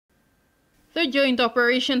The Joint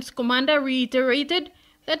Operations Commander reiterated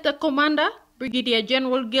that the commander, Brigadier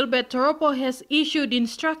General Gilbert Toropo, has issued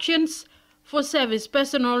instructions for service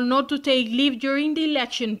personnel not to take leave during the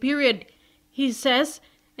election period. He says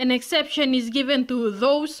an exception is given to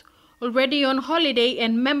those already on holiday,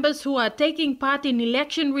 and members who are taking part in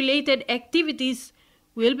election-related activities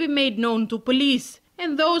will be made known to police.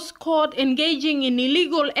 And those caught engaging in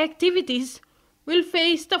illegal activities will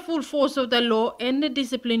face the full force of the law and the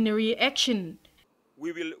disciplinary action.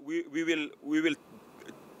 We will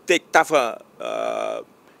take tougher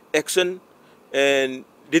action, and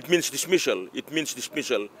it means dismissal. It means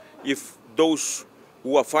dismissal if those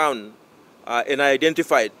who are found and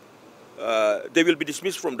identified, they will be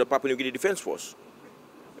dismissed from the Papua New Guinea Defense Force.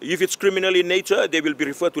 If it's criminal in nature, they will be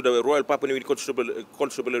referred to the Royal Papua New Guinea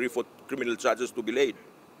Constabulary for criminal charges to be laid,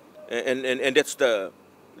 and that's the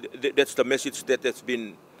message that has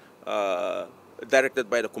been directed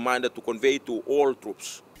by the commander to convey to all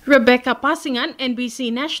troops. Rebecca Passingan,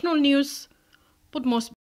 NBC National News, Putmos.